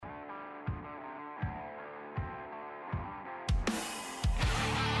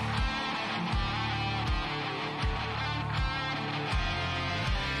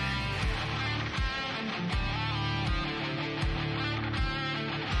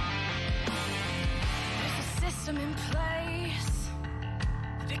system in place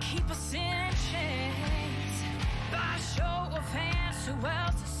to keep us in chains. By show of hands, who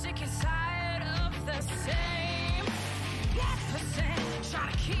else is sick and tired of the same 1%?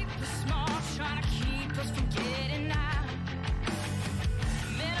 Trying to keep us small, trying to keep us from getting out.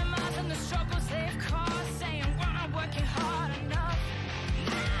 Minimizing the struggles they've caused, saying we're not working hard enough.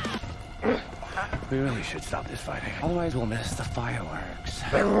 We really should stop this fighting. Otherwise, we'll miss the fireworks.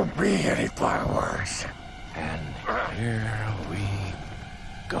 There won't be any fireworks. And here we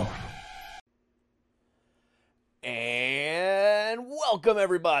go. And welcome,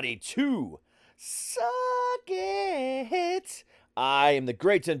 everybody, to Suck It. I am the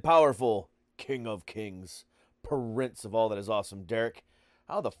great and powerful King of Kings, Prince of all that is awesome, Derek.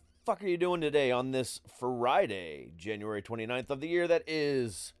 How the fuck are you doing today on this Friday, January 29th of the year that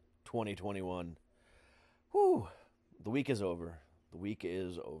is 2021? Whew, the week is over. The week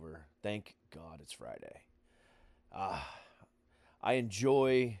is over. Thank God it's Friday. I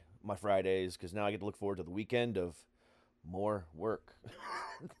enjoy my Fridays because now I get to look forward to the weekend of more work.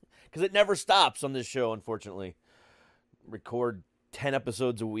 Because it never stops on this show, unfortunately. Record 10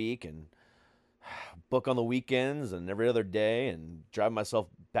 episodes a week and book on the weekends and every other day and drive myself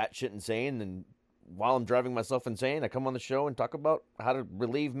batshit insane. And while I'm driving myself insane, I come on the show and talk about how to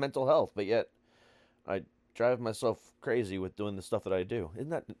relieve mental health. But yet, I drive myself crazy with doing the stuff that I do.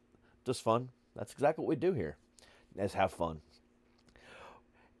 Isn't that just fun? That's exactly what we do here. Let's have fun.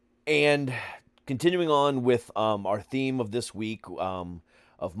 And continuing on with our theme of this week,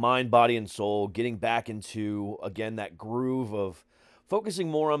 of mind, body, and soul, getting back into, again, that groove of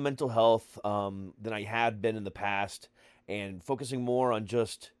focusing more on mental health than I had been in the past, and focusing more on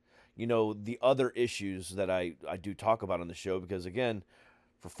just, the other issues that I do talk about on the show. Because, again,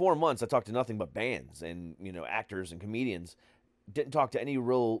 for 4 months, I talked to nothing but bands and, actors and comedians. Didn't talk to any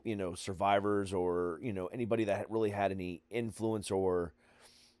real, survivors or, anybody that really had any influence or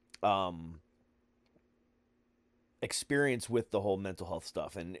experience with the whole mental health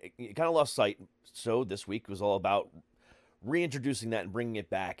stuff. And it kind of lost sight. So this week was all about reintroducing that and bringing it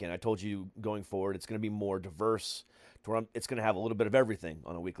back. And I told you going forward, it's going to be more diverse to where it's going to have a little bit of everything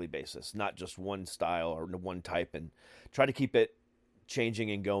on a weekly basis, not just one style or one type, and try to keep it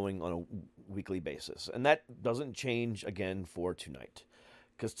changing and going on a weekly basis. And that doesn't change again for tonight,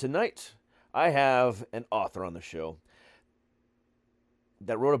 because tonight I have an author on the show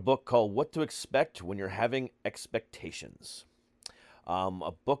that wrote a book called What to Expect When You're Having Expectations.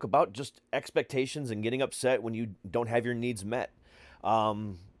 A book about just expectations and getting upset when you don't have your needs met.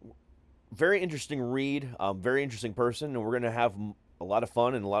 Very interesting read, very interesting person, and we're going to have a lot of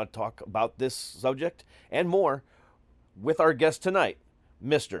fun and a lot of talk about this subject and more with our guest tonight,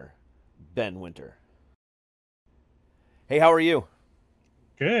 Mr. Ben Winter. Hey, how are you?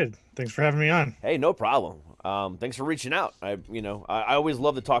 Good. Thanks for having me on. Hey, no problem. Thanks for reaching out. I always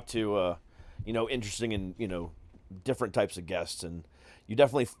love to talk to, interesting and, different types of guests, and you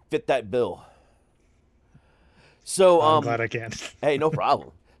definitely fit that bill. So, I'm glad I can. Hey, no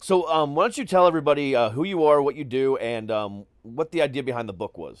problem. So, why don't you tell everybody who you are, what you do, and what the idea behind the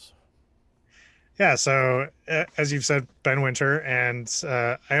book was? Yeah, so as you've said, Ben Winter, and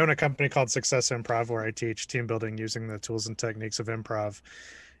I own a company called Success Improv where I teach team building using the tools and techniques of improv.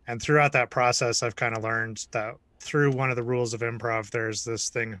 And throughout that process, I've kind of learned that through one of the rules of improv, there's this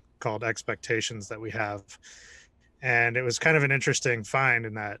thing called expectations that we have. And it was kind of an interesting find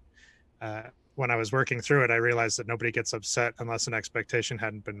in that when I was working through it, I realized that nobody gets upset unless an expectation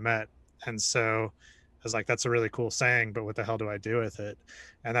hadn't been met. And so I was like, that's a really cool saying, but what the hell do I do with it?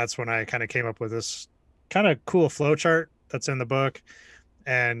 And that's when I kind of came up with this kind of cool flow chart that's in the book,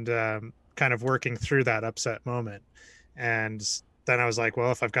 and kind of working through that upset moment. And then I was like,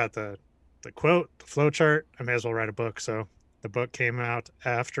 well, if I've got the quote, the flow chart, I may as well write a book. So the book came out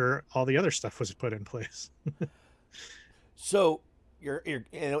after all the other stuff was put in place. So you're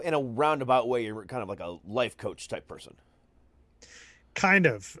in a roundabout way, you're kind of like a life coach type person. Kind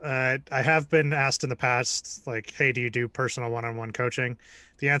of. I have been asked in the past, like, hey, do you do personal one-on-one coaching?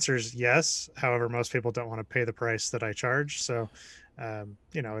 The answer is yes. However, most people don't want to pay the price that I charge. So,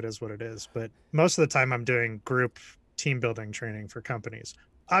 it is what it is. But most of the time I'm doing group team building training for companies.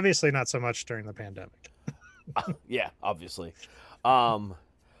 Obviously not so much during the pandemic. Yeah, obviously.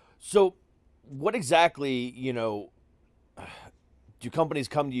 So what exactly, do companies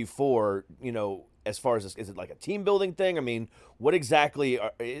come to you for, as far as this? Is it like a team building thing? I mean, what exactly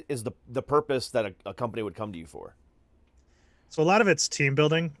is the purpose that a company would come to you for? So a lot of it's team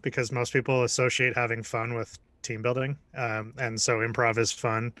building, because most people associate having fun with team building. And so improv is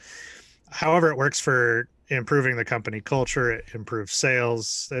fun. However, it works for improving the company culture. It improves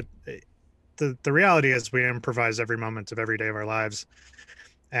sales. the reality is we improvise every moment of every day of our lives.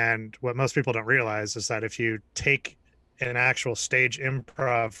 And what most people don't realize is that if you take an actual stage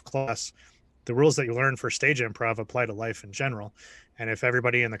improv class, the rules that you learn for stage improv apply to life in general. And if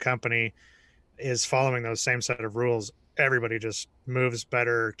everybody in the company is following those same set of rules, everybody just moves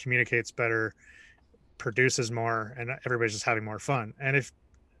better, communicates better, produces more, and everybody's just having more fun. And if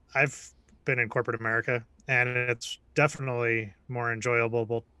I've been in corporate America, and it's definitely more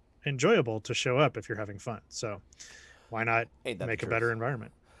enjoyable to show up if you're having fun. So why not make a better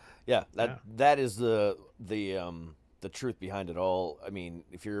environment? Yeah, that is the truth behind it all. I mean,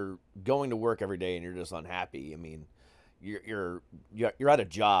 if you're going to work every day and you're just unhappy, I mean, you're at a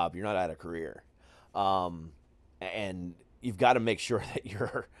job, you're not at a career, and you've got to make sure that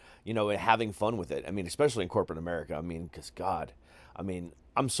you're having fun with it. I mean, especially in corporate America. I mean, because God, I mean,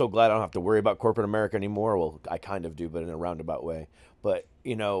 I'm so glad I don't have to worry about corporate America anymore. Well, I kind of do, but in a roundabout way. But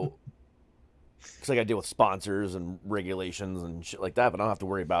because I got to deal with sponsors and regulations and shit like that. But I don't have to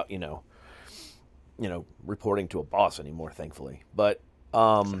worry about reporting to a boss anymore, thankfully. But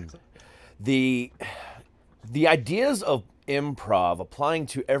the ideas of improv applying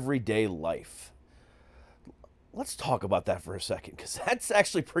to everyday life. Let's talk about that for a second, because that's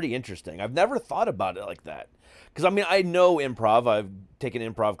actually pretty interesting. I've never thought about it like that. Because, I mean, I know improv. I've taken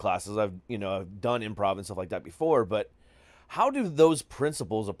improv classes. I've done improv and stuff like that before. But how do those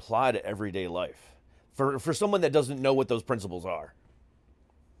principles apply to everyday life for someone that doesn't know what those principles are?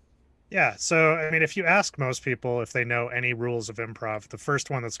 Yeah. So, I mean, if you ask most people if they know any rules of improv, the first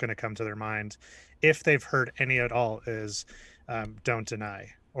one that's going to come to their mind, if they've heard any at all, is don't deny,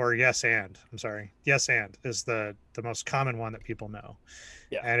 or yes and. I'm sorry. Yes and is the most common one that people know.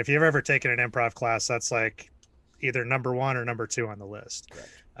 Yeah. And if you've ever taken an improv class, that's like either number 1 or number 2 on the list.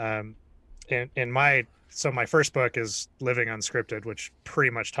 So my first book is Living Unscripted, which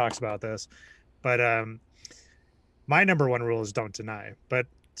pretty much talks about this. But my number 1 rule is don't deny. But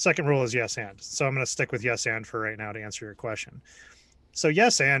second rule is yes and. So I'm going to stick with yes and for right now to answer your question. So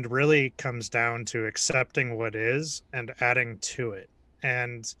yes and really comes down to accepting what is and adding to it.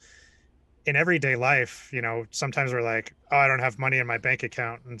 And in everyday life, sometimes we're like, oh, I don't have money in my bank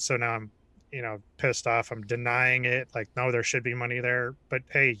account. And so now I'm, pissed off. I'm denying it. Like, no, there should be money there. But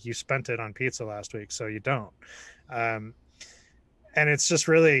hey, you spent it on pizza last week, so you don't. And it's just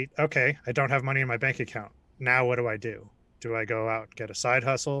really, okay, I don't have money in my bank account. Now what do I do? Do I go out and get a side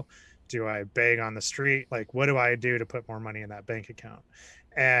hustle? Do I beg on the street? Like, what do I do to put more money in that bank account?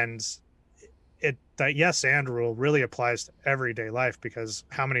 And that yes and rule really applies to everyday life, because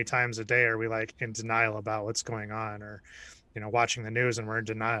how many times a day are we like in denial about what's going on, or watching the news and we're in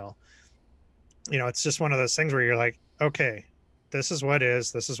denial? It's just one of those things where you're like, okay, this is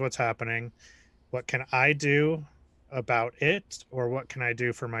what's happening. What can I do about it, or what can I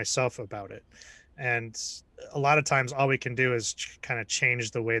do for myself about it? And a lot of times all we can do is kind of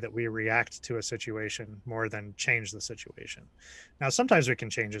change the way that we react to a situation more than change the situation. Now, sometimes we can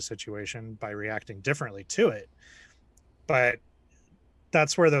change a situation by reacting differently to it, but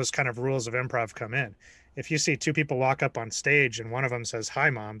that's where those kind of rules of improv come in. If you see 2 people walk up on stage and one of them says,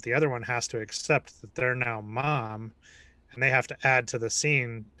 "Hi, Mom," the other one has to accept that they're now Mom, and they have to add to the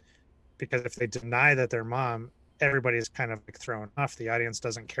scene, because if they deny that they're Mom, everybody's kind of like thrown off. The audience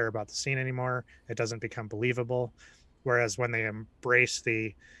doesn't care about the scene anymore. It doesn't become believable. Whereas when they embrace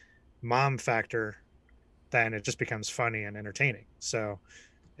the mom factor, then it just becomes funny and entertaining. So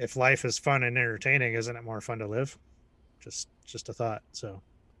if life is fun and entertaining, isn't it more fun to live? Just a thought. So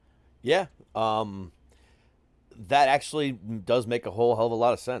yeah, that actually does make a whole hell of a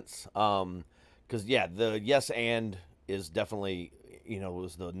lot of sense. Because the yes and is definitely,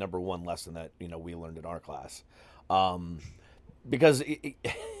 was the number 1 lesson that we learned in our class. Because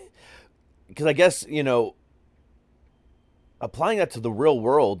I guess applying that to the real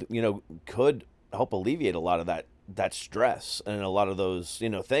world could help alleviate a lot of that stress and a lot of those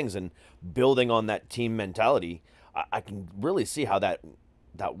things, and building on that team mentality. I can really see how that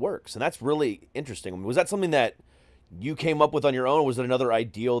works, and that's really interesting. I mean, was that something that you came up with on your own, or was it another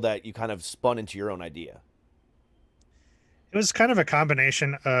ideal that you kind of spun into your own idea? It was kind of a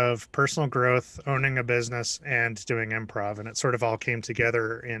combination of personal growth, owning a business, and doing improv, and it sort of all came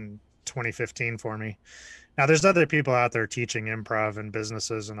together in 2015 for me. Now, there's other people out there teaching improv and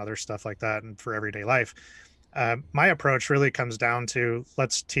businesses and other stuff like that, and for everyday life. My approach really comes down to,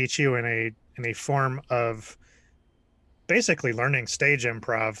 let's teach you in a form of basically learning stage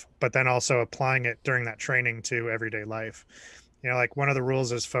improv, but then also applying it during that training to everyday life. Like one of the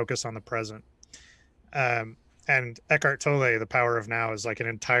rules is focus on the present. And Eckhart Tolle, The Power of Now, is like an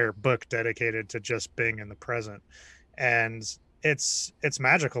entire book dedicated to just being in the present. And it's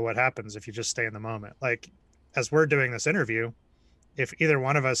magical what happens if you just stay in the moment. Like as we're doing this interview, if either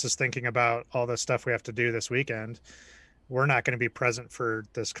one of us is thinking about all the stuff we have to do this weekend, we're not going to be present for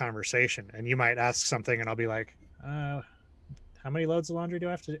this conversation. And you might ask something and I'll be like, how many loads of laundry do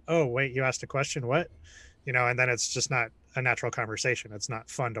I have to do? Oh, wait, you asked a question. What? And then it's just not a natural conversation. It's not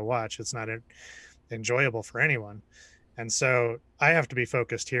fun to watch. It's not enjoyable for anyone. And so I have to be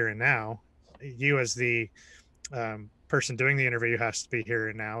focused here and now. You as the person doing the interview has to be here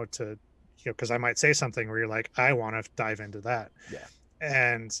and now to, because I might say something where you're like, I want to dive into that. Yeah.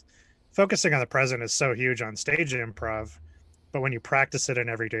 And focusing on the present is so huge on stage improv, but when you practice it in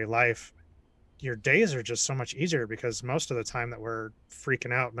everyday life, your days are just so much easier, because most of the time that we're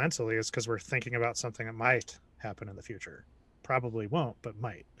freaking out mentally is because we're thinking about something that might happen in the future. Probably won't, but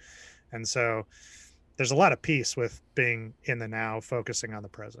might. And so there's a lot of peace with being in the now, focusing on the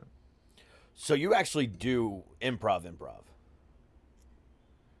present. So you actually do improv.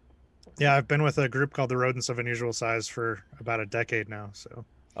 Yeah, I've been with a group called the Rodents of Unusual Size for about a decade now. So.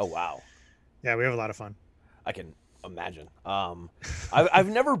 Oh, wow. Yeah, we have a lot of fun. I can imagine. I've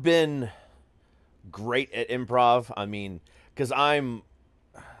never been great at improv. I mean, because I'm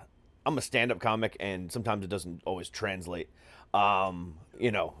a stand-up comic, and sometimes it doesn't always translate.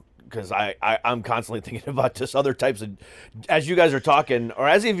 Because I'm constantly thinking about just other types of, as you guys are talking, or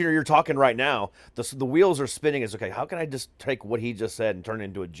as if you're talking right now, the wheels are spinning. It's okay. How can I just take what he just said and turn it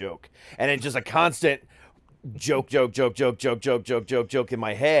into a joke? And it's just a constant joke in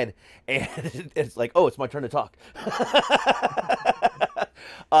my head, and it's like, oh, it's my turn to talk.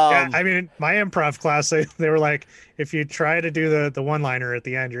 Yeah, I mean, my improv class, they were like, if you try to do the one-liner at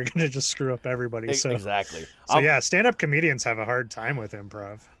the end, you're gonna just screw up everybody. So exactly. So yeah, stand-up comedians have a hard time with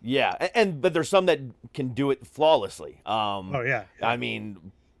improv. Yeah, but there's some that can do it flawlessly. Oh yeah. I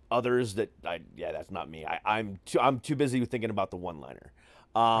mean, others that that's not me. I'm too busy thinking about the one-liner.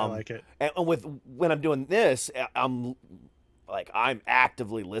 I like it. And when I'm doing this, I'm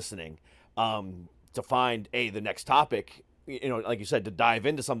actively listening to find the next topic. Like you said, to dive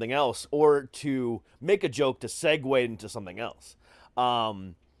into something else, or to make a joke to segue into something else.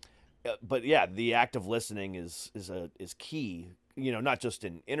 But yeah, the act of listening is key. Not just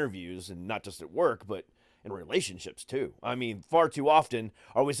in interviews and not just at work, but in relationships too. I mean, far too often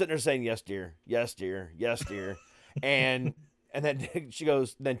are we sitting there saying yes, dear, yes, dear, yes, dear, and then she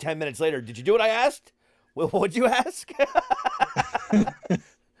goes. Then 10 minutes later, did you do what I asked? Well, what'd you ask?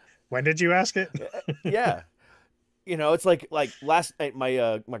 When did you ask it? Yeah. It's like last night,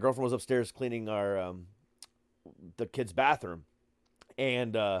 my girlfriend was upstairs cleaning our the kids' bathroom,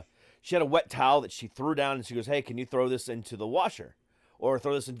 and she had a wet towel that she threw down, and she goes, "Hey, can you throw this into the washer, or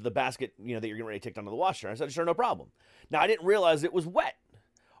throw this into the basket, that you're getting ready to take down to the washer?" I said, "Sure, no problem." Now I didn't realize it was wet.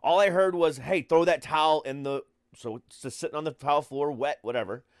 All I heard was, "Hey, throw that towel in the," so it's just sitting on the tile floor, wet,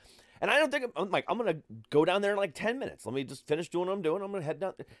 whatever. And I don't think, I'm going to go down there in like 10 minutes. Let me just finish doing what I'm doing. I'm going to head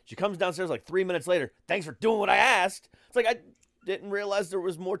down. She comes downstairs like 3 minutes later. "Thanks for doing what I asked." It's like, I didn't realize there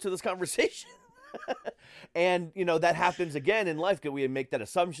was more to this conversation. And, that happens again in life. We make that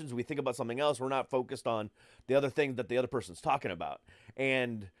assumptions. We think about something else. We're not focused on the other thing that the other person's talking about.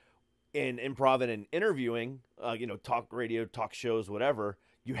 And in improv and in interviewing, talk radio, talk shows, whatever,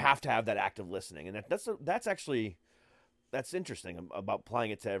 you have to have that active listening. And that's interesting about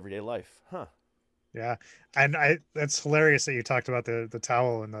applying it to everyday life. Huh. Yeah. And that's hilarious that you talked about the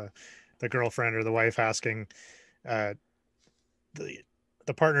towel and the girlfriend or the wife asking the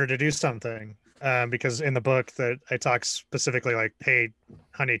partner to do something. Because in the book that I talk specifically like, "Hey,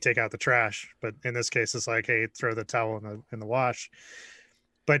 honey, take out the trash." But in this case, it's like, "Hey, throw the towel in the wash."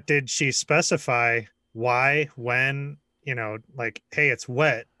 But did she specify why, when, like, "Hey, it's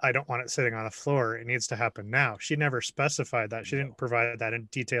wet. I don't want it sitting on the floor. It needs to happen now." She never specified that. She didn't provide that in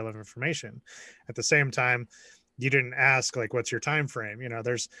detail of information. At the same time, you didn't ask, like, "What's your time frame?"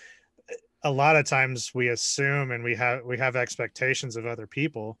 There's a lot of times we assume and we have expectations of other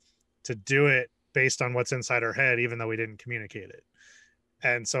people to do it based on what's inside our head, even though we didn't communicate it.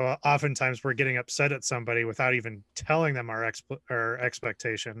 And so oftentimes we're getting upset at somebody without even telling them our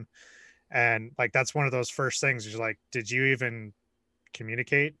expectation. And like, that's one of those first things is like, did you even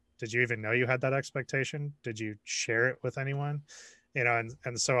communicate? Did you even know you had that expectation? Did you share it with anyone? And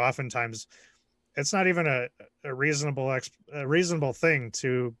so oftentimes it's not even a reasonable thing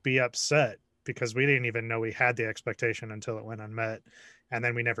to be upset, because we didn't even know we had the expectation until it went unmet, and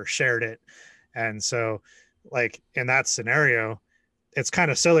then we never shared it. And so like in that scenario, it's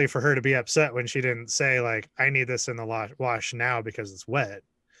kind of silly for her to be upset when she didn't say like, "I need this in the wash now because it's wet."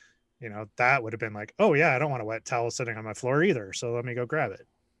 That would have been like, "Oh yeah, I don't want a wet towel sitting on my floor either, so let me go grab it."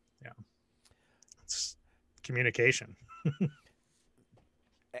 Yeah. It's communication.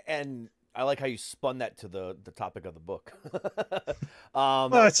 And I like how you spun that to the topic of the book.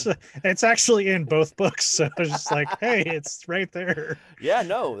 Well, it's actually in both books, so it's just like, hey, it's right there. Yeah,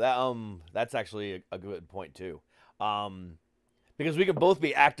 no, that's actually a good point too. Because we can both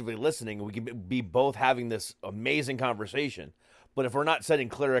be actively listening, we can be both having this amazing conversation, but if we're not setting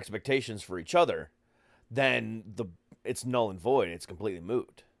clear expectations for each other, then it's null and void. It's completely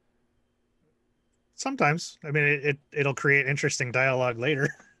moot. Sometimes, I mean, it'll create interesting dialogue later.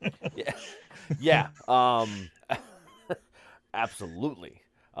 Yeah, yeah, absolutely.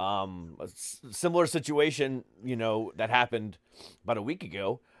 Similar situation, that happened about a week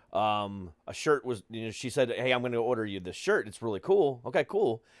ago. A shirt was, she said, "Hey, I'm going to order you this shirt. It's really cool." Okay,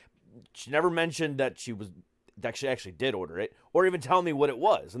 cool. She never mentioned that she actually did order it, or even tell me what it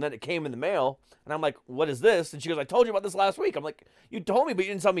was. And then it came in the mail, and I'm like, "What is this?" And she goes, "I told you about this last week." I'm like, "You told me, but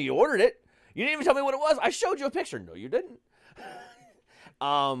you didn't tell me you ordered it. You didn't even tell me what it was. I showed you a picture." "No, you didn't."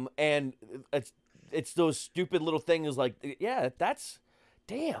 And it's those stupid little things like, yeah,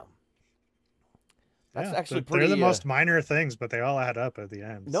 damn. That's actually pretty. They're the most minor things, but they all add up at the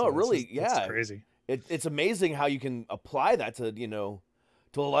end. No, so really, it's crazy. It's amazing how you can apply that to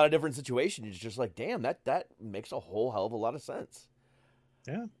to a lot of different situations. It's just like, damn, that makes a whole hell of a lot of sense.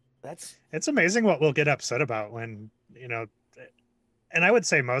 Yeah, it's amazing what we'll get upset about when and I would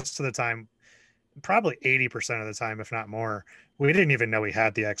say most of the time, probably 80% of the time, if not more, we didn't even know we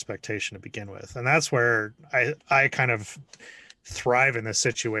had the expectation to begin with, and that's where I kind of thrive in this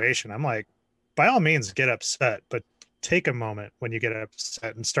situation. I'm like, by all means, get upset, but take a moment when you get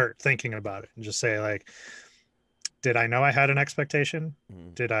upset and start thinking about it and just say, like, did I know I had an expectation?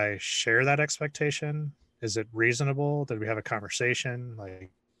 Mm-hmm. Did I share that expectation? Is it reasonable? Did we have a conversation? Like,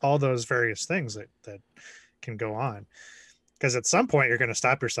 all those various things that can go on. Because at some point you're going to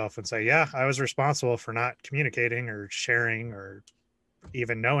stop yourself and say, yeah, I was responsible for not communicating or sharing or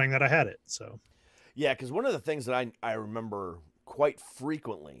even knowing that I had it. So, yeah, because one of the things that I remember quite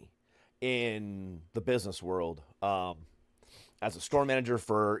frequently in the business world, as a store manager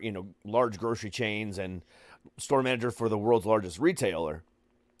for large grocery chains and store manager for the world's largest retailer,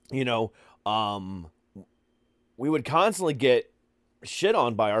 we would constantly get shit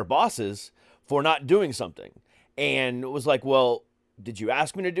on by our bosses for not doing something. And it was like, well, did you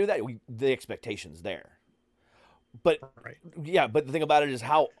ask me to do that? The expectation's there. But right. Yeah, but the thing about it is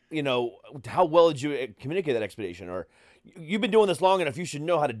how well did you communicate that expectation? Or you've been doing this long enough, you should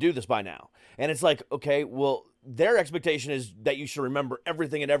know how to do this by now. And it's like, okay, well, their expectation is that you should remember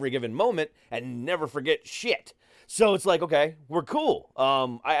everything at every given moment and never forget shit. So it's like, okay, we're cool.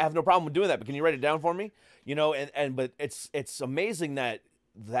 I have no problem with doing that, but can you write it down for me? But it's amazing that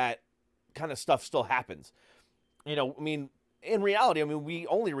kind of stuff still happens. In reality, we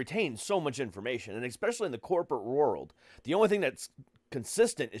only retain so much information, and especially in the corporate world, the only thing that's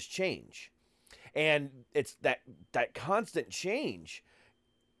consistent is change. And it's that constant change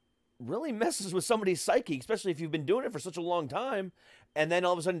really messes with somebody's psyche, especially if you've been doing it for such a long time, and then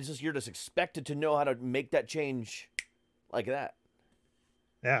all of a sudden you're just expected to know how to make that change like that.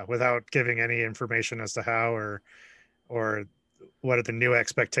 Yeah, without giving any information as to how or what are the new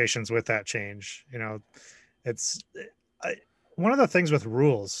expectations with that change. One of the things with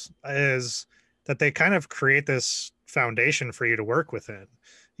rules is that they kind of create this foundation for you to work within.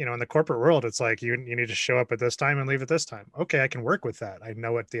 In the corporate world, it's like you need to show up at this time and leave at this time. Okay, I can work with that. I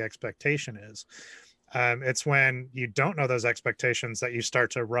know what the expectation is. It's when you don't know those expectations that you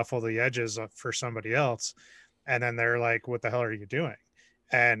start to ruffle the edges for somebody else, and then they're like, "What the hell are you doing?"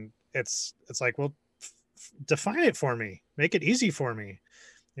 And it's like, well, define it for me. Make it easy for me.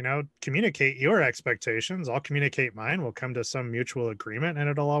 Communicate your expectations. I'll communicate mine. We'll come to some mutual agreement, and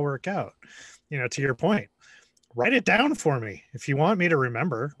it'll all work out. To your point, write it down for me. If you want me to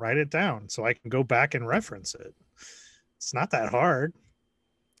remember, write it down so I can go back and reference it. It's not that hard.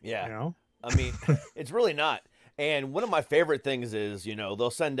 Yeah. It's really not. And one of my favorite things is, they'll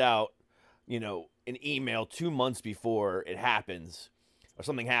send out, an email 2 months before it happens or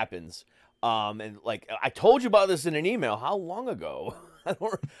something happens. And like, I told you about this in an email. How long ago?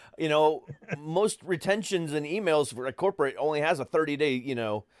 Most retentions and emails for a corporate only has a 30-day,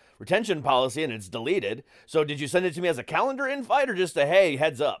 retention policy, and it's deleted. So did you send it to me as a calendar invite or just a, hey,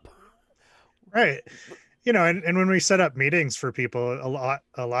 heads up? Right. And when we set up meetings for people,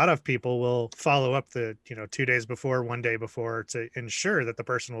 a lot of people will follow up 2 days before, 1 day before, to ensure that the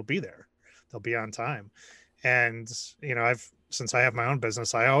person will be there. They'll be on time. And, since I have my own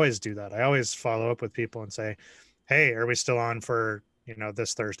business, I always do that. I always follow up with people and say, hey, are we still on for,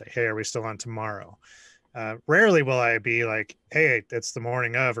 this Thursday? Hey, are we still on tomorrow? Rarely will I be like, hey, it's the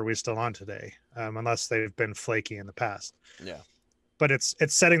morning of, are we still on today? Unless they've been flaky in the past. Yeah. but it's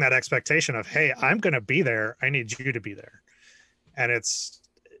setting that expectation of, hey, I'm going to be there, I need you to be there. And it's,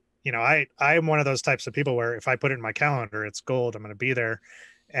 you know, I'm one of those types of people where if I put it in my calendar, it's gold, I'm going to be there.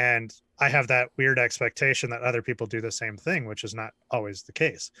 And I have that weird expectation that other people do the same thing, which is not always the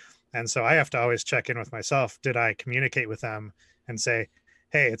case. And so I have to always check in with myself. Did I communicate with them and say,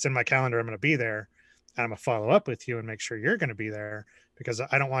 hey, it's in my calendar, I'm going to be there, and I'm going to follow up with you and make sure you're going to be there, because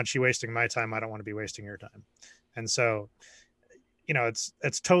I don't want you wasting my time. I don't want to be wasting your time. And so, you know,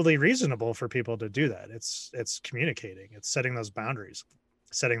 it's totally reasonable for people to do that. It's communicating, it's setting those boundaries,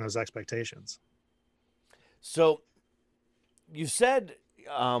 setting those expectations. So you said,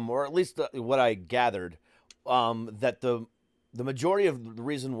 or at least what I gathered, that the majority of the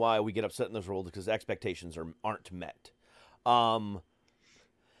reason why we get upset in this world is because expectations aren't met.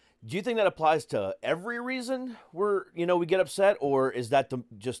 Do you think that applies to every reason we get upset, or is that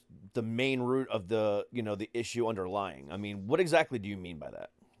just the main root of the issue underlying? I mean, what exactly do you mean by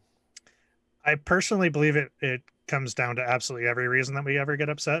that? I personally believe it comes down to absolutely every reason that we ever get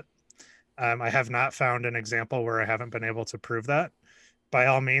upset. I have not found an example where I haven't been able to prove that. By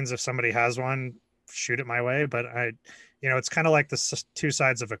all means, if somebody has one, shoot it my way. But it's kind of like the two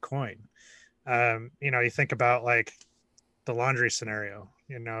sides of a coin. You think about like the laundry scenario.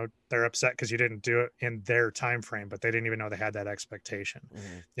 They're upset because you didn't do it in their time frame, but they didn't even know they had that expectation.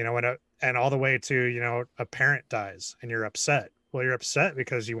 Mm-hmm. And all the way to a parent dies and you're upset. Well, you're upset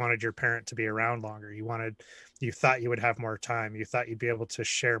because you wanted your parent to be around longer. You thought you would have more time. You thought you'd be able to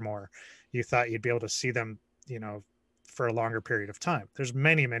share more. You thought you'd be able to see them, for a longer period of time. There's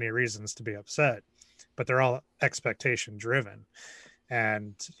many, many reasons to be upset, but they're all expectation driven.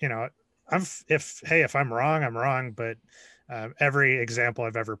 And, if I'm wrong, I'm wrong. But every example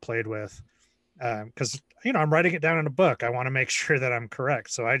I've ever played with, because I'm writing it down in a book, I want to make sure that I'm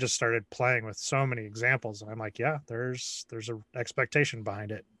correct. So I just started playing with so many examples, and I'm like, yeah, there's an expectation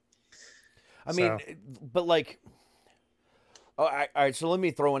behind it. I mean, but like, all right. So let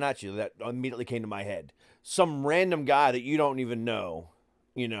me throw one at you that immediately came to my head. Some random guy that you don't even know,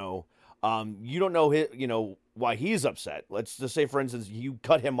 you don't know why he's upset. Let's just say, for instance, you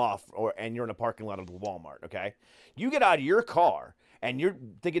cut him off, and you're in a parking lot of Walmart. Okay, you get out of your car and you're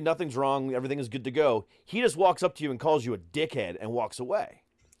thinking nothing's wrong, everything is good to go. He just walks up to you and calls you a dickhead and walks away.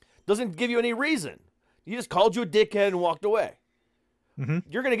 Doesn't give you any reason. He just called you a dickhead and walked away. Mm-hmm.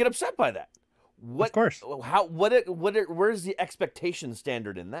 You're gonna get upset by that. Of course. Where's the expectation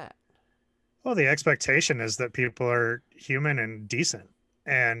standard in that? Well, the expectation is that people are human and decent.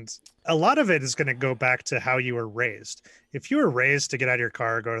 And a lot of it is going to go back to how you were raised. If you were raised to get out of your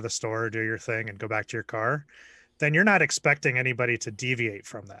car, go to the store, do your thing, and go back to your car, then you're not expecting anybody to deviate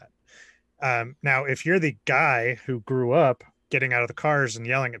from that. Now, if you're the guy who grew up getting out of the cars and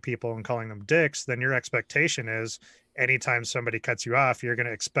yelling at people and calling them dicks, then your expectation is anytime somebody cuts you off, you're going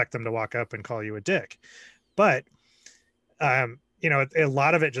to expect them to walk up and call you a dick. But, a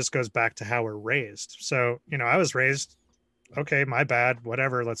lot of it just goes back to how we're raised. So, I was raised, okay, my bad,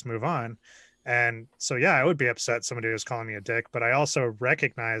 whatever, let's move on. And so, yeah, I would be upset somebody was calling me a dick, but I also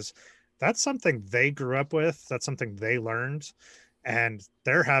recognize that's something they grew up with. That's something they learned, and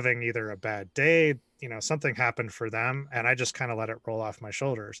they're having either a bad day, something happened for them, and I just kind of let it roll off my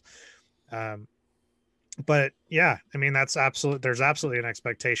shoulders. But yeah, I mean, there's absolutely an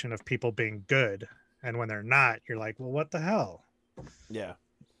expectation of people being good. And when they're not, you're like, well, what the hell? Yeah.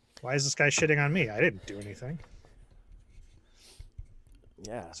 Why is this guy shitting on me? I didn't do anything.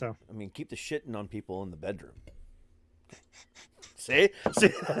 Yeah. So, I mean, keep the shitting on people in the bedroom. See,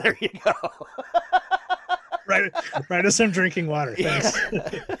 there you go. right as I'm drinking water. Thanks. Yeah.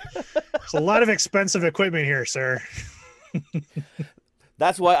 There's a lot of expensive equipment here, sir.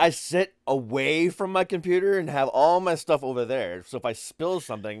 That's why I sit away from my computer and have all my stuff over there. So if I spill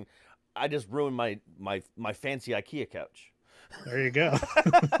something, I just ruin my fancy IKEA couch. There you go.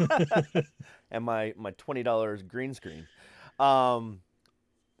 And my $20 green screen.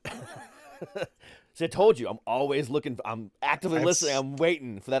 See, I told you, I'm always looking. I'm actively listening. I'm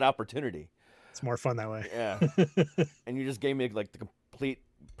waiting for that opportunity. It's more fun that way. Yeah. And you just gave me like the complete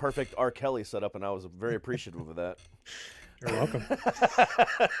perfect R. Kelly setup, and I was very appreciative of that. You're welcome.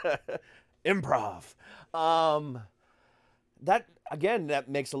 Improv. That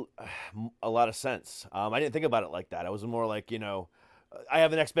makes a lot of sense. I didn't think about it like that. I was more like, I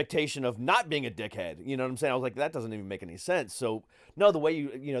have an expectation of not being a dickhead. You know what I'm saying? I was like, that doesn't even make any sense. So no, the way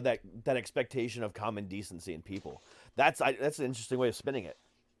that expectation of common decency in people, that's an interesting way of spinning it.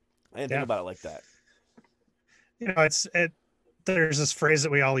 I didn't think about it like that. There's this phrase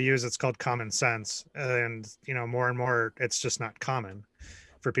that we all use. It's called common sense. And, more and more, it's just not common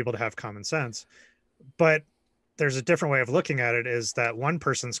for people to have common sense. But there's a different way of looking at it, is that one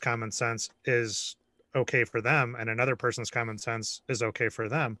person's common sense is okay for them and another person's common sense is okay for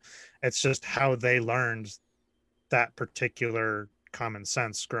them. It's just how they learned that particular common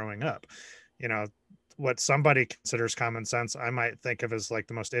sense growing up. You know, what somebody considers common sense, I might think of as like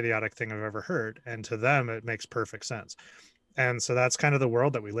the most idiotic thing I've ever heard. And to them, it makes perfect sense. And so that's kind of the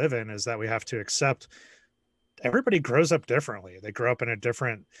world that we live in, is that we have to accept everybody grows up differently. They grow up in a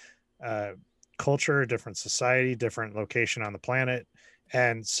different culture, different society, different location on the planet.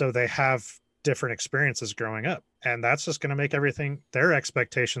 And so they have different experiences growing up. And that's just going to make everything, their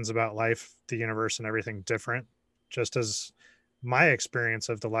expectations about life, the universe, and everything different, just as my experience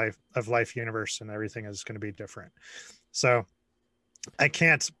of the life universe and everything is going to be different. So I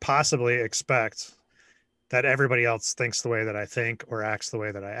can't possibly expect that everybody else thinks the way that I think or acts the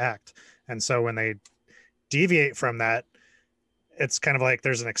way that I act. And so when they deviate from that, it's kind of like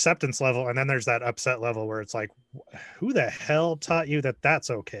there's an acceptance level, and then there's that upset level where it's like, who the hell taught you that that's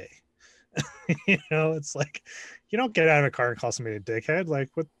okay? You know, it's like, you don't get out of a car and call somebody a dickhead. Like,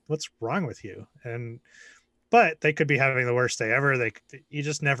 what's wrong with you? And but they could be having the worst day ever. You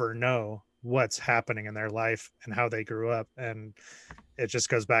just never know what's happening in their life and how they grew up. And it just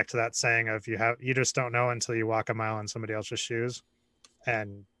goes back to that saying of you just don't know until you walk a mile in somebody else's shoes.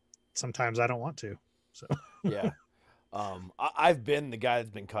 And sometimes I don't want to. So yeah. I've been the guy that's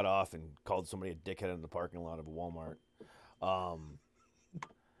been cut off and called somebody a dickhead in the parking lot of a Walmart.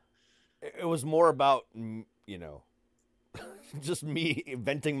 It was more about, you know, just me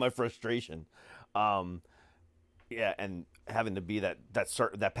venting my frustration. Yeah, and having to be that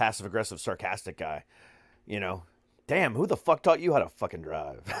passive aggressive sarcastic guy, you know. Damn, who the fuck taught you how to fucking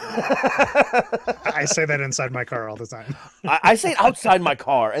drive? I say that inside my car all the time. I say it outside my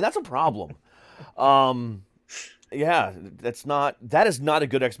car, and that's a problem. Yeah, that is not a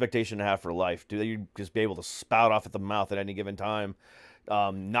good expectation to have for life. Do you just be able to spout off at the mouth at any given time,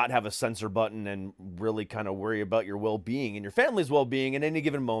 not have a censor button, and really kind of worry about your well-being and your family's well-being at any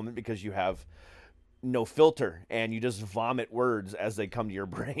given moment because you have no filter and you just vomit words as they come to your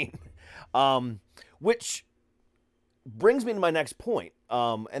brain. Which brings me to my next point.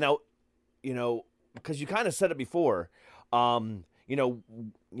 And I, you know, because you kind of said it before, you know,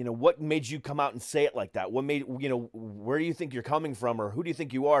 what made you come out and say it like that? What made, you know, where do you think you're coming from, or who do you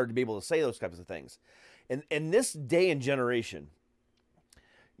think you are to be able to say those types of things? And in this day and generation,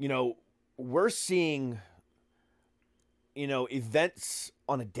 you know, we're seeing, you know, events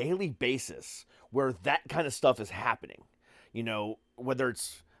on a daily basis where that kind of stuff is happening. You know, whether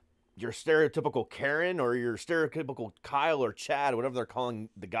it's your stereotypical Karen or your stereotypical Kyle or Chad, whatever they're calling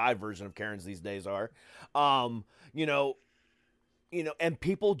the guy version of Karens these days are, you know, and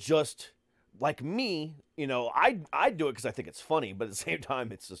people just like me, you know, I do it because I think it's funny, but at the same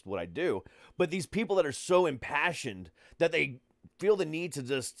time, it's just what I do. But these people that are so impassioned that they feel the need to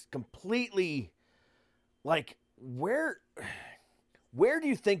just completely, like, where do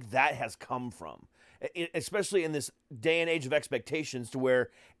you think that has come from? Especially in this day and age of expectations, to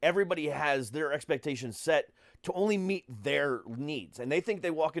where everybody has their expectations set to only meet their needs. And they think they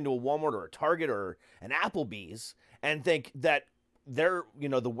walk into a Walmart or a Target or an Applebee's and think that they're, you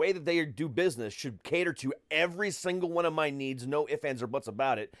know, the way that they do business should cater to every single one of my needs, no ifs, ands, or buts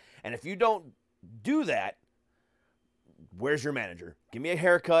about it. And if you don't do that, where's your manager? Give me a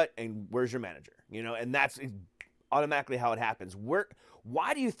haircut and where's your manager? You know, and that's automatically how it happens.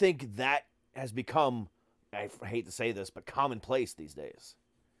 Why do you think that has become, I hate to say this, but commonplace these days?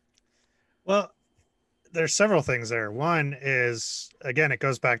 Well, there's several things there. One is, again, it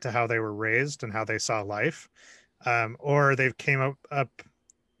goes back to how they were raised and how they saw life, or they've came up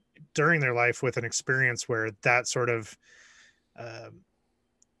during their life with an experience where that sort of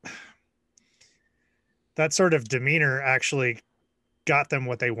demeanor actually got them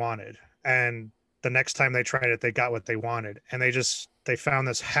what they wanted. And the next time they tried it, they got what they wanted. And they found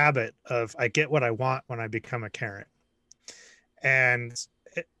this habit of, I get what I want when I become a Karen. And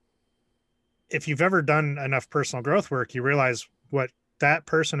if you've ever done enough personal growth work, you realize what that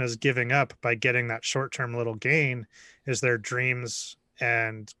person is giving up by getting that short-term little gain is their dreams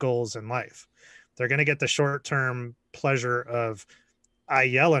and goals in life. They're going to get the short-term pleasure of, I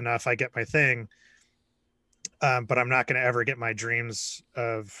yell enough, I get my thing. But I'm not going to ever get my dreams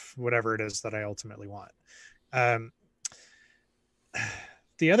of whatever it is that I ultimately want.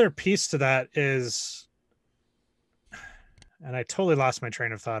 The other piece to that is, and I totally lost my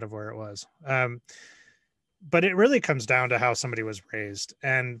train of thought of where it was. But it really comes down to how somebody was raised,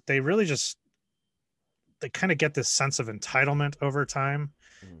 and they kind of get this sense of entitlement over time.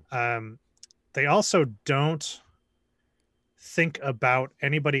 They also don't think about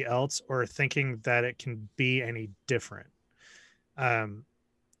anybody else or thinking that it can be any different. Um,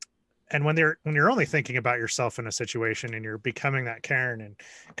 and when you're only thinking about yourself in a situation and you're becoming that Karen and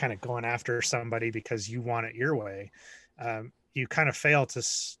kind of going after somebody because you want it your way, you kind of fail to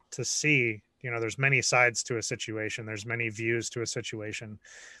see, there's many sides to a situation, there's many views to a situation,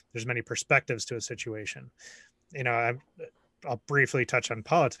 there's many perspectives to a situation. I'll briefly touch on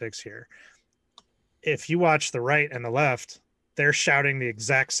politics here. If you watch the right and the left, they're shouting the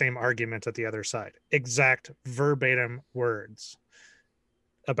exact same argument at the other side, exact verbatim words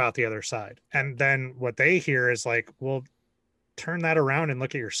about the other side. And then what they hear is like, well, turn that around and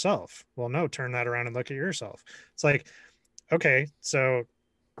look at yourself. Well, no, turn that around and look at yourself. It's like, okay, so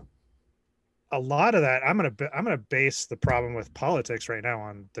a lot of that, I'm going to base the problem with politics right now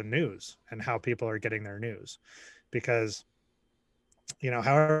on the news and how people are getting their news, because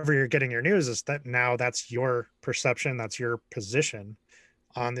however you're getting your news is that now that's your perception, that's your position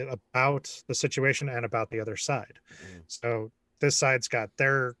about the situation and about the other side. So this side's got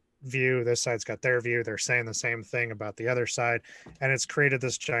their view, this side's got their view, they're saying the same thing about the other side, and it's created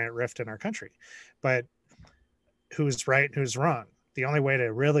this giant rift in our country. But who's right and who's wrong? The only way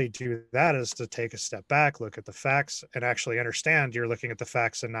to really do that is to take a step back, look at the facts, and actually understand you're looking at the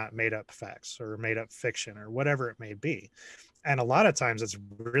facts and not made up facts or made up fiction or whatever it may be. And a lot of times it's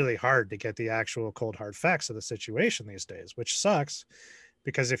really hard to get the actual cold hard facts of the situation these days, which sucks,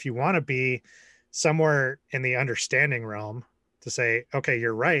 because if you want to be somewhere in the understanding realm to say, okay,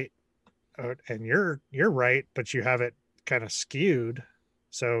 you're right, and you're right, but you have it kind of skewed,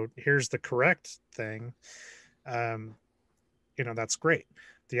 so here's the correct thing, that's great.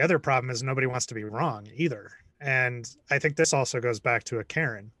 The other problem is nobody wants to be wrong either. And I think this also goes back to a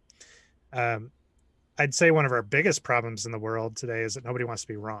Karen. I'd say one of our biggest problems in the world today is that nobody wants to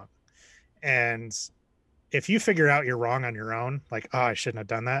be wrong. And if you figure out you're wrong on your own, like, oh, I shouldn't have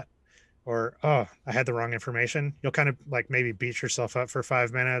done that, or, oh, I had the wrong information, you'll kind of like maybe beat yourself up for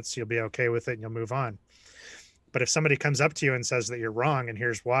 5 minutes. You'll be okay with it and you'll move on. But if somebody comes up to you and says that you're wrong and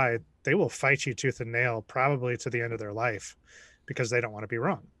here's why, they will fight you tooth and nail, probably to the end of their life, because they don't want to be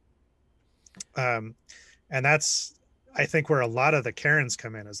wrong. And that's, I think, where a lot of the Karens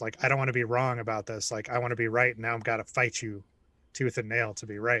come in, is like, I don't want to be wrong about this. Like, I want to be right. Now I've got to fight you tooth and nail to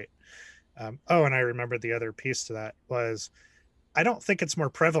be right. And I remembered the other piece to that was, I don't think it's more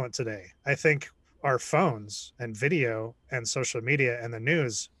prevalent today. I think our phones and video and social media and the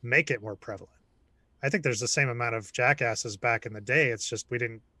news make it more prevalent. I think there's the same amount of jackasses back in the day. It's just we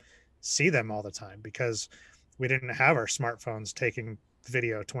didn't see them all the time because we didn't have our smartphones taking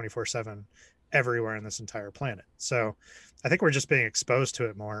video 24/7 everywhere in this entire planet. So I think we're just being exposed to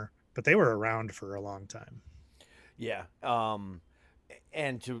it more, but they were around for a long time. Yeah.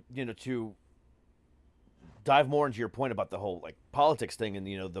 And to dive more into your point about the whole like politics thing and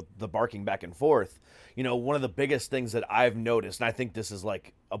the barking back and forth, one of the biggest things that I've noticed, and I think this is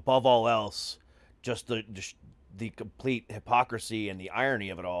like above all else, just the complete hypocrisy and the irony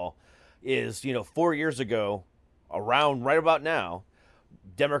of it all, is 4 years ago, around right about now,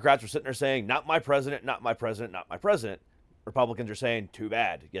 Democrats were sitting there saying, not my president, not my president, not my president. Republicans are saying, too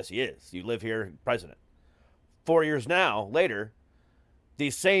bad, yes he is, you live here, president. 4 years now later,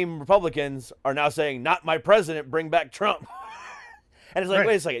 these same Republicans are now saying, not my president, bring back Trump. And it's like, right.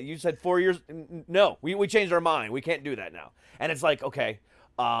 Wait a second, you said 4 years? No, we changed our mind, we can't do that now. And it's like, okay,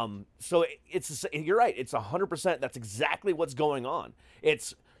 so you're right, it's 100%, that's exactly what's going on.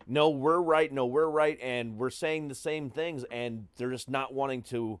 It's, no, we're right, and we're saying the same things, and they're just not wanting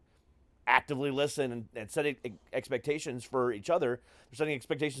to actively listen and set expectations for each other. They're setting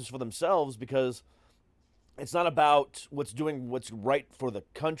expectations for themselves, because it's not about what's right for the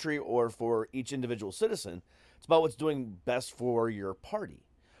country or for each individual citizen. It's about what's doing best for your party,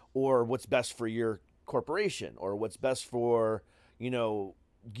 or what's best for your corporation, or what's best for,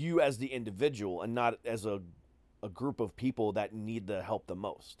 you as the individual, and not as a group of people that need the help the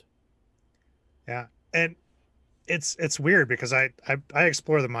most. Yeah. And it's weird because I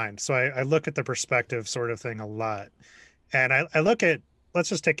explore the mind. So I look at the perspective sort of thing a lot. And I look at, let's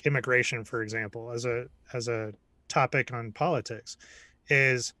just take immigration, for example, as a topic on politics,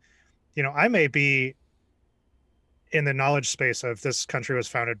 is, I may be in the knowledge space of this country was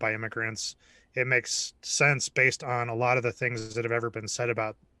founded by immigrants. It makes sense based on a lot of the things that have ever been said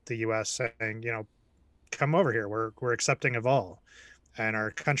about the US, saying, come over here. We're accepting of all. And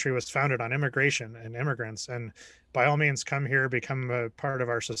our country was founded on immigration and immigrants. And by all means, come here, become a part of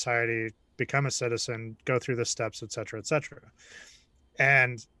our society, become a citizen, go through the steps, et cetera, et cetera.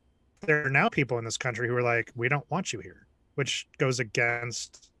 And there are now people in this country who are like, we don't want you here, which goes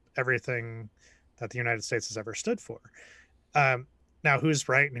against everything that the United States has ever stood for. Now, who's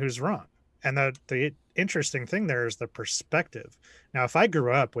right and who's wrong? And the interesting thing there is the perspective. Now, if I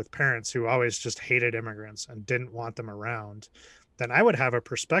grew up with parents who always just hated immigrants and didn't want them around, then I would have a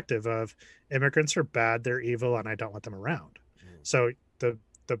perspective of immigrants are bad, they're evil, and I don't want them around. So the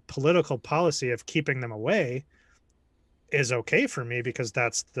political policy of keeping them away is okay for me because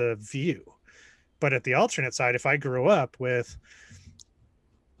that's the view. But at the alternate side, if I grew up with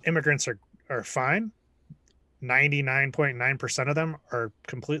immigrants are fine, 99.9% of them are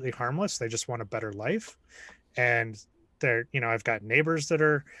completely harmless, they just want a better life, and they're, I've got neighbors that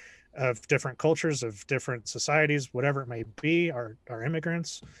are of different cultures, of different societies, whatever it may be, are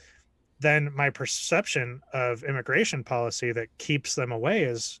immigrants, then my perception of immigration policy that keeps them away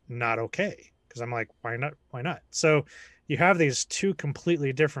is not okay, because I'm like, why not? So you have these two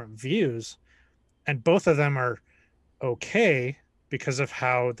completely different views, and both of them are okay because of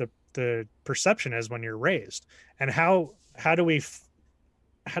how the perception is when you're raised. And how do we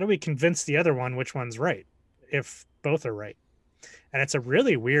convince the other one which one's right if both are right? And it's a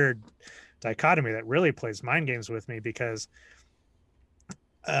really weird dichotomy that really plays mind games with me, because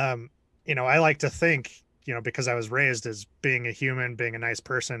I like to think, because I was raised as being a human, being a nice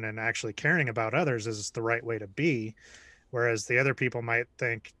person, and actually caring about others is the right way to be. Whereas the other people might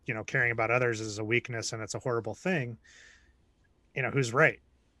think, caring about others is a weakness and it's a horrible thing. Who's right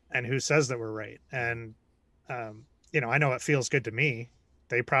and who says that we're right? And, I know it feels good to me.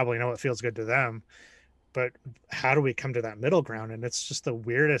 They probably know it feels good to them, but how do we come to that middle ground? And it's just the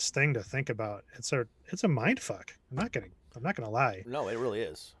weirdest thing to think about. It's a mind fuck. I'm not going to lie. No, it really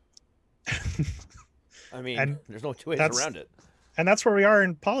is. I mean, and there's no two ways around it. And that's where we are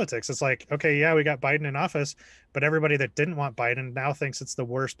in politics. It's like, okay, yeah, we got Biden in office, but everybody that didn't want Biden now thinks it's the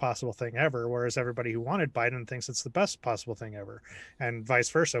worst possible thing ever, whereas everybody who wanted Biden thinks it's the best possible thing ever, and vice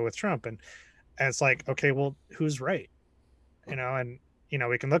versa with Trump. And it's like, okay, well, who's right? And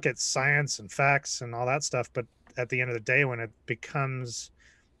we can look at science and facts and all that stuff, but at the end of the day, when it becomes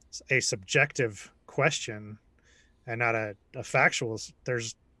a subjective question and not a factual,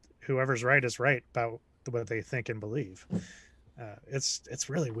 there's whoever's right is right about what they think and believe. It's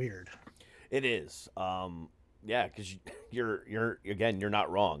really weird. It is. Yeah, because you're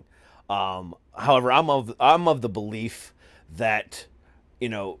not wrong. However, I'm of the belief that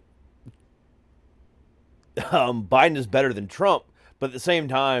Biden is better than Trump, but at the same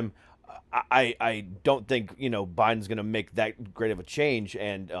time, I don't think Biden's going to make that great of a change,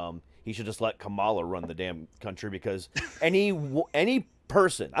 and he should just let Kamala run the damn country, because any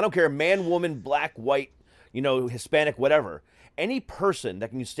person, I don't care, man, woman, black, white, Hispanic, whatever, any person that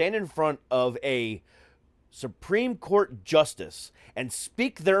can stand in front of a Supreme Court justice and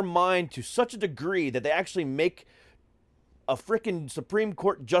speak their mind to such a degree that they actually make a freaking Supreme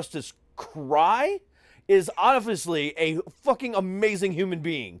Court justice cry is obviously a fucking amazing human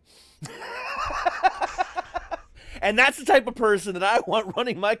being. And that's the type of person that I want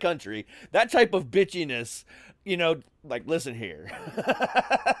running my country. That type of bitchiness, like, listen here.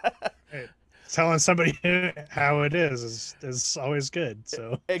 Hey, telling somebody how it is always good.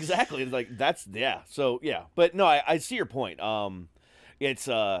 So exactly, like So yeah, but no, I see your point.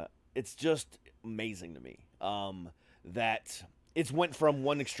 It's just amazing to me that it's went from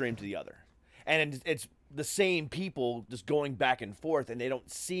one extreme to the other, and it's the same people just going back and forth, and they don't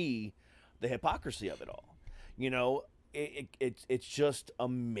see the hypocrisy of it all. It's just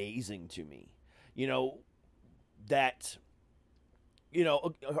amazing to me. That.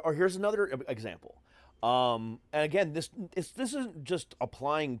 Or here's another example. And again, this isn't just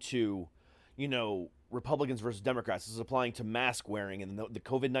applying to, Republicans versus Democrats. This is applying to mask wearing and the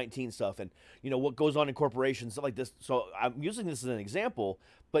COVID-19 stuff, and what goes on in corporations, stuff like this. So I'm using this as an example,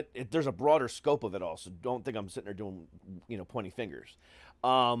 but there's a broader scope of it all. So don't think I'm sitting there doing, pointing fingers.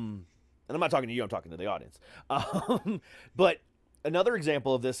 And I'm not talking to you. I'm talking to the audience. But another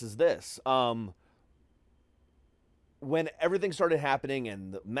example of this is this. When everything started happening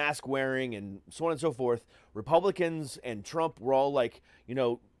and the mask wearing and so on and so forth, Republicans and Trump were all like,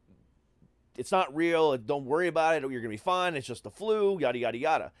 it's not real. Don't worry about it. You're going to be fine. It's just the flu, yada, yada,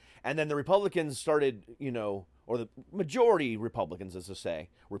 yada. And then the Republicans started, or the majority Republicans, as to say,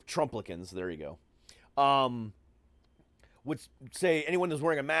 were Trumplicans. There you go. Would say anyone who's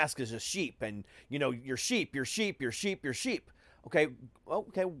wearing a mask is a sheep. And, you're sheep, you're sheep, you're sheep, you're sheep. Okay, well,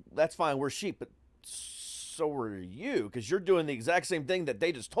 okay, that's fine. We're sheep. But so are you, because you're doing the exact same thing that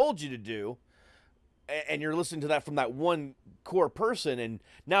they just told you to do, and you're listening to that from that one core person, and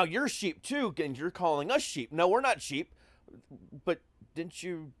now you're sheep too, and you're calling us sheep. No, we're not sheep, but didn't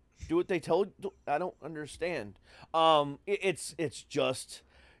you do what they told you? I don't understand. It's just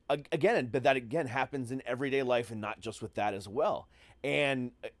again, but that again happens in everyday life and not just with that as well.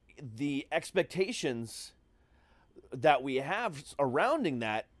 And the expectations that we have surrounding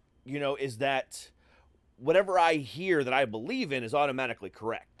that, is that whatever I hear that I believe in is automatically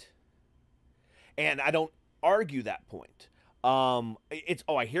correct. And I don't argue that point.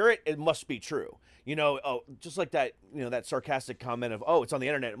 I hear it, it must be true. Just like that, that sarcastic comment of, oh, it's on the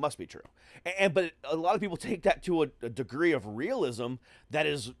internet, it must be true. But a lot of people take that to a degree of realism that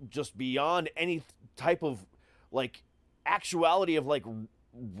is just beyond any type of like actuality of like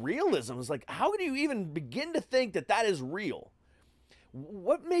realism. It's like, how do you even begin to think that that is real?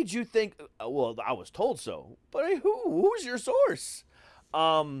 What made you think, well, I was told so, but who's your source?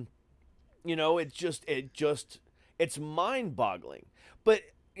 It's mind boggling. But,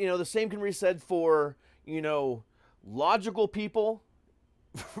 the same can be said for, logical people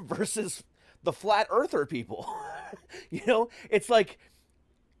versus the flat earther people. It's like,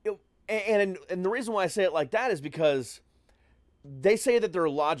 and the reason why I say it like that is because they say that they're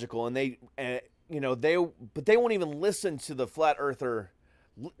logical and but they won't even listen to the flat earther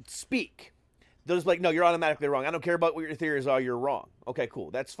speak. They're just like, no, you're automatically wrong. I don't care about what your theories are. You're wrong. Okay,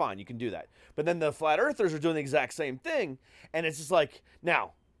 cool. That's fine. You can do that. But then the flat earthers are doing the exact same thing. And it's just like,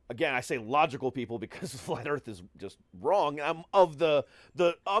 now, again, I say logical people because flat earth is just wrong. I'm of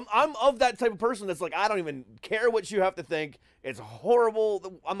I'm of that type of person that's like, I don't even care what you have to think. It's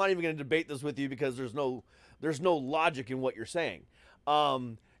horrible. I'm not even going to debate this with you because there's no logic in what you're saying.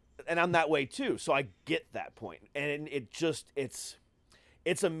 And I'm that way too. So I get that point. And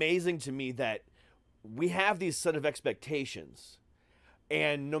it's amazing to me that we have these set of expectations,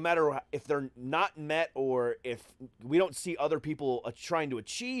 and no matter if they're not met or if we don't see other people trying to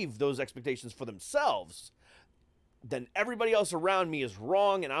achieve those expectations for themselves, then everybody else around me is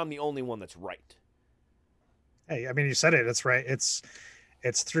wrong and I'm the only one that's right. Hey, I mean, you said it. It's right. It's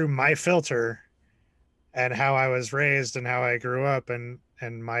through my filter and how I was raised and how I grew up and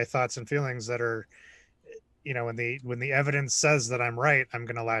my thoughts and feelings that are, when the evidence says that I'm right, I'm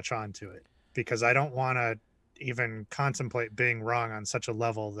going to latch on to it because I don't want to even contemplate being wrong on such a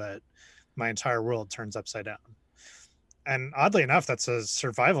level that my entire world turns upside down. And oddly enough, that's a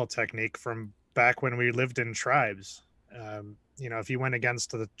survival technique from back when we lived in tribes. If you went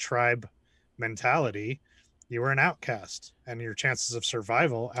against the tribe mentality, you were an outcast and your chances of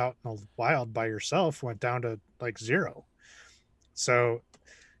survival out in the wild by yourself went down to like zero. So,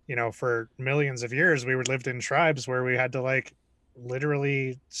 for millions of years, we lived in tribes where we had to like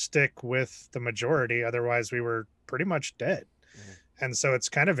literally stick with the majority. Otherwise, we were pretty much dead. Mm-hmm. And so it's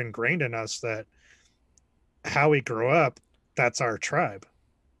kind of ingrained in us that how we grew up, that's our tribe.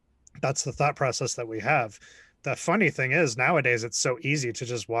 That's the thought process that we have. The funny thing is nowadays, it's so easy to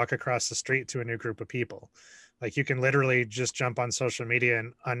just walk across the street to a new group of people. Like you can literally just jump on social media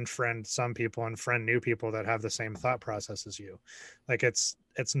and unfriend some people and friend new people that have the same thought process as you. Like it's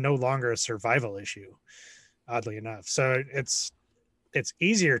no longer a survival issue, oddly enough. So it's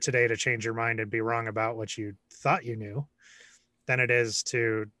easier today to change your mind and be wrong about what you thought you knew than it is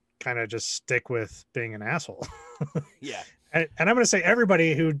to kind of just stick with being an asshole. Yeah. And I'm going to say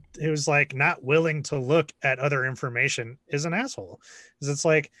everybody who's like not willing to look at other information is an asshole. Because it's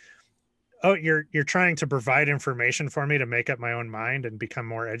like, oh, you're trying to provide information for me to make up my own mind and become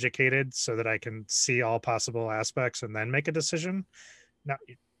more educated so that I can see all possible aspects and then make a decision. No,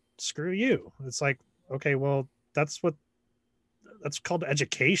 screw you. It's like, okay, well, that's called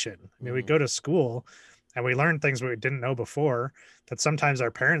education. I mean, we go to school and we learn things we didn't know before that sometimes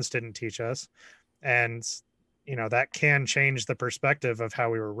our parents didn't teach us. And, that can change the perspective of how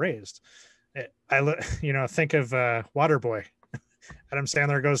we were raised. Think of Waterboy. Adam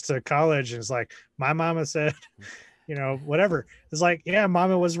Sandler goes to college and is like, my mama said, whatever. It's like, yeah,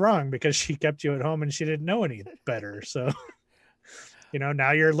 mama was wrong because she kept you at home and she didn't know any better. So,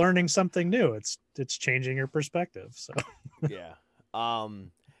 now you're learning something new. It's changing your perspective. So, yeah.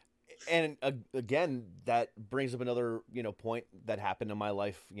 And again, that brings up another, point that happened in my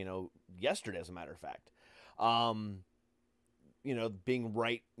life, yesterday, as a matter of fact. Being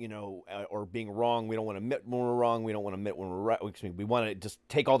right, or being wrong. We don't want to admit when we're wrong. We don't want to admit when we're right. We want to just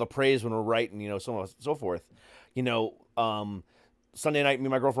take all the praise when we're right, and so on and so forth. Sunday night, me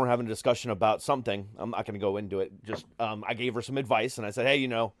and my girlfriend were having a discussion about something. I'm not going to go into it. Just I gave her some advice, and I said, hey,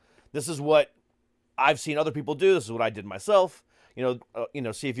 this is what I've seen other people do. This is what I did myself.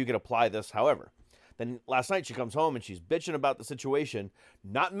 See if you could apply this. However, then last night she comes home and she's bitching about the situation,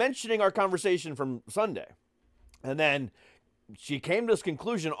 not mentioning our conversation from Sunday, and then she came to this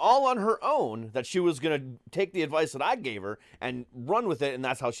conclusion all on her own that she was going to take the advice that I gave her and run with it, and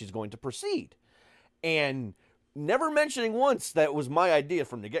that's how she's going to proceed. And never mentioning once that it was my idea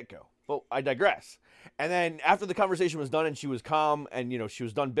from the get-go. But I digress. And then after the conversation was done and she was calm and, she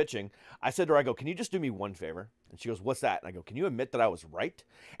was done bitching, I said to her, I go, can you just do me one favor? And she goes, what's that? And I go, can you admit that I was right?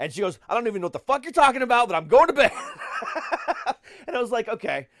 And she goes, I don't even know what the fuck you're talking about, but I'm going to bed. And I was like,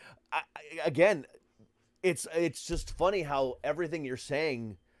 okay. Again, it's just funny how everything you're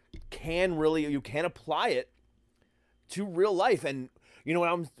saying you can apply it to real life. And, when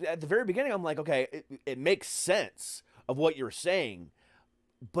I'm at the very beginning, I'm like, okay, it makes sense of what you're saying.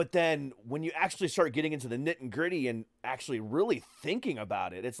 But then when you actually start getting into the nit and gritty and actually really thinking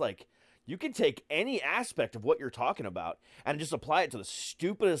about it, it's like you can take any aspect of what you're talking about and just apply it to the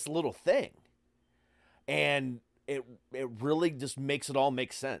stupidest little thing. And it really just makes it all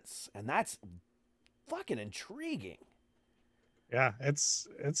make sense. And that's fucking intriguing. Yeah, it's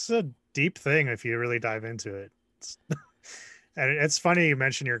a deep thing if you really dive into it. And it's funny you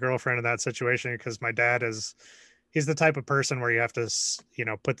mention your girlfriend in that situation, because my dad he's the type of person where you have to,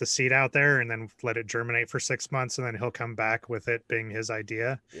 put the seed out there and then let it germinate for 6 months, and then he'll come back with it being his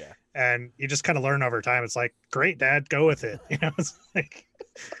idea. Yeah. And you just kind of learn over time. It's like, great, Dad, go with it. It's like,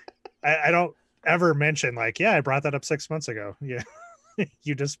 I don't ever mention like, yeah, I brought that up 6 months ago. Yeah.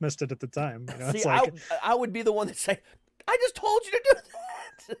 You dismissed it at the time. It's See, like, I would be the one that say, I just told you to do that.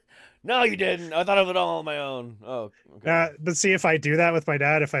 No, you didn't. I thought of it all on my own. Oh, okay. But see, if I do that with my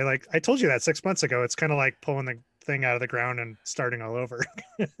dad, if I told you that 6 months ago, it's kind of like pulling the thing out of the ground and starting all over.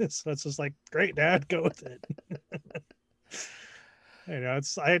 So it's just like, great, Dad, go with it.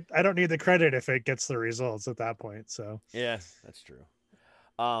 It's I don't need the credit if it gets the results at that point. So yeah, that's true.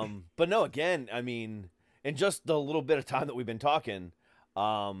 But no, again, I mean, in just the little bit of time that we've been talking,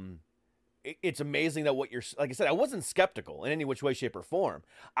 it's amazing that what you're, like I said, I wasn't skeptical in any which way, shape, or form.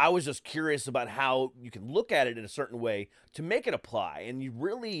 I was just curious about how you can look at it in a certain way to make it apply. And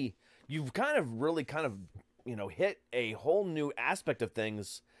you've kind of hit a whole new aspect of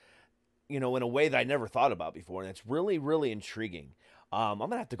things, in a way that I never thought about before. And it's really, really intriguing. I'm going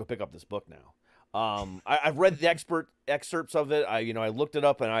to have to go pick up this book now. I've read the excerpts of it. I looked it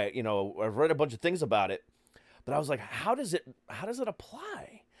up, and I've read a bunch of things about it, but I was like, how does it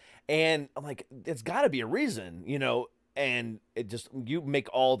apply? And I'm like, it's got to be a reason, and it just, you make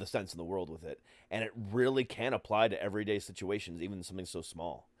all the sense in the world with it. And it really can apply to everyday situations, even something so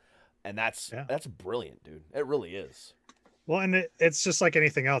small. And that's brilliant, dude. It really is. Well, and it's just like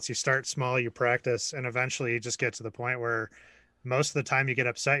anything else. You start small, you practice, and eventually you just get to the point where most of the time you get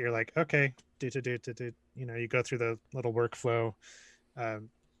upset. You're like, okay, you go through the little workflow,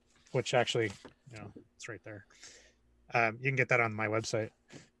 which actually, it's right there. You can get that on my website.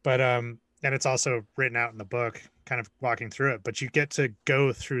 But and it's also written out in the book, kind of walking through it. But you get to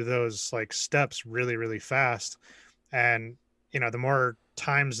go through those like steps really, really fast. And, the more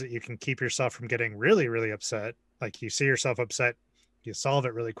times that you can keep yourself from getting really, really upset, like you see yourself upset, you solve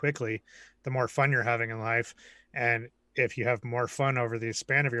it really quickly, the more fun you're having in life. And if you have more fun over the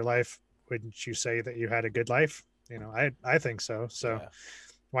span of your life, wouldn't you say that you had a good life? I think so. So yeah.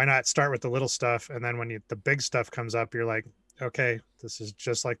 Why not start with the little stuff? And then when the big stuff comes up, you're like, okay, this is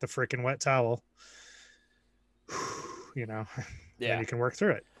just like the freaking wet towel, Yeah. And you can work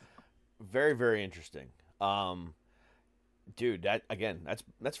through it. Very, very interesting. Dude,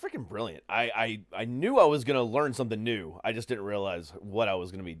 that's freaking brilliant. I knew I was going to learn something new. I just didn't realize what I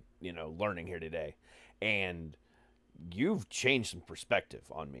was going to be, learning here today. And you've changed some perspective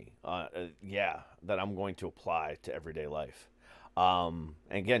on me. That I'm going to apply to everyday life. And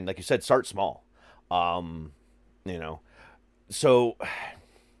again, like you said, start small. So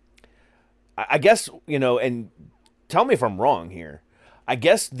I guess, and tell me if I'm wrong here. I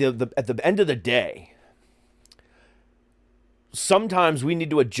guess at the end of the day, sometimes we need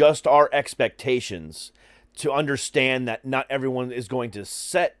to adjust our expectations to understand that not everyone is going to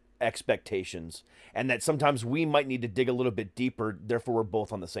set expectations, and that sometimes we might need to dig a little bit deeper. Therefore, we're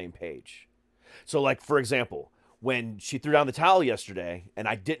both on the same page. So like, for example, when she threw down the towel yesterday and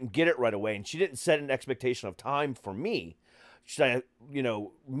I didn't get it right away, and she didn't set an expectation of time for me, should I,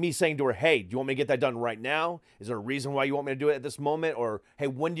 me saying to her, hey, do you want me to get that done right now? Is there a reason why you want me to do it at this moment? Or, hey,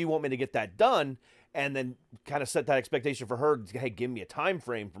 when do you want me to get that done? And then kind of set that expectation for her. Hey, give me a time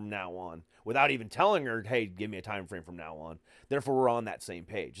frame from now on, without even telling her, hey, give me a time frame from now on. Therefore, we're on that same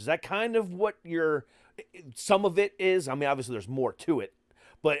page. Is that kind of what some of it is? I mean, obviously there's more to it,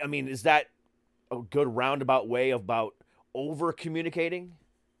 but I mean, is that a good roundabout way about over communicating?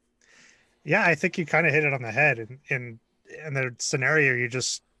 Yeah, I think you kind of hit it on the head. And the scenario you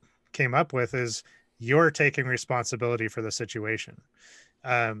just came up with is you're taking responsibility for the situation.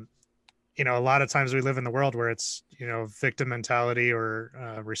 a lot of times we live in the world where it's, victim mentality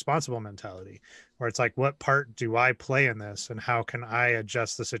or responsible mentality, where it's like, what part do I play in this, and how can I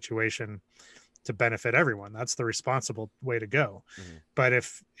adjust the situation to benefit everyone? That's the responsible way to go. But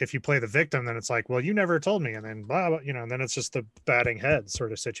if you play the victim, then it's like, well, you never told me, and then blah, blah, and then it's just the batting head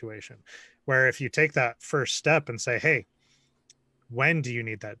sort of situation. Where if you take that first step and say, hey, when do you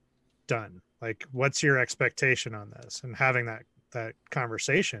need that done? Like, what's your expectation on this? And having that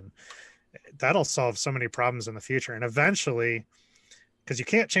conversation, that'll solve so many problems in the future. And eventually, because you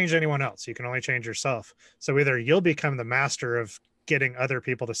can't change anyone else, you can only change yourself. So either you'll become the master of getting other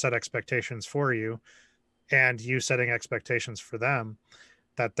people to set expectations for you, and you setting expectations for them,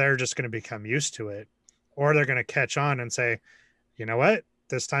 that they're just going to become used to it, or they're going to catch on and say, you know what,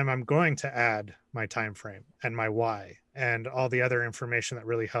 this time I'm going to add my time frame and my why and all the other information that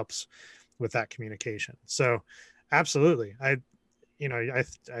really helps with that communication. So absolutely, I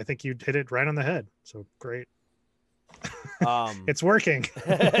think you hit it right on the head. So great. It's working.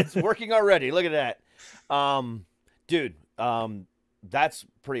 It's working already. Look at that. Dude, that's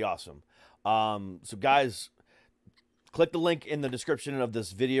pretty awesome. So guys, click the link in the description of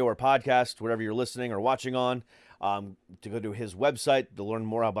this video or podcast, whatever you're listening or watching on, to go to his website to learn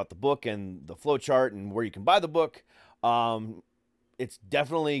more about the book and the flow chart and where you can buy the book. It's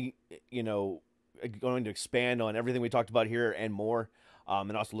definitely, going to expand on everything we talked about here and more.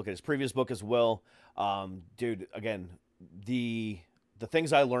 And also look at his previous book as well. Dude, again, the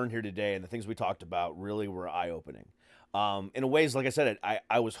things I learned here today and the things we talked about really were eye-opening. In a ways, like I said,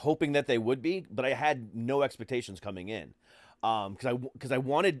 I was hoping that they would be, but I had no expectations coming in. Because I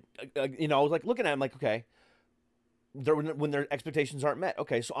wanted, I was like looking at them like, okay, when their expectations aren't met.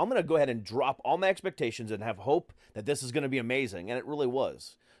 Okay, so I'm going to go ahead and drop all my expectations and have hope that this is going to be amazing. And it really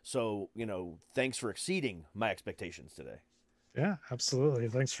was. So, thanks for exceeding my expectations today. Yeah, absolutely.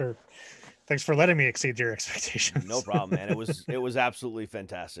 Thanks for letting me exceed your expectations. No problem, man. It was absolutely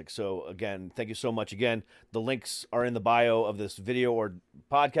fantastic. So again, thank you so much again. The links are in the bio of this video or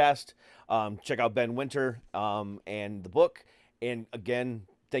podcast. Check out Ben Winter and the book. And again,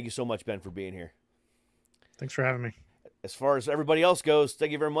 thank you so much, Ben, for being here. Thanks for having me. As far as everybody else goes,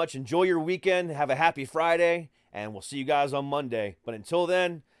 thank you very much. Enjoy your weekend. Have a happy Friday, and we'll see you guys on Monday. But until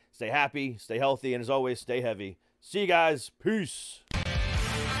then, stay happy, stay healthy, and as always, stay heavy. See you guys. Peace.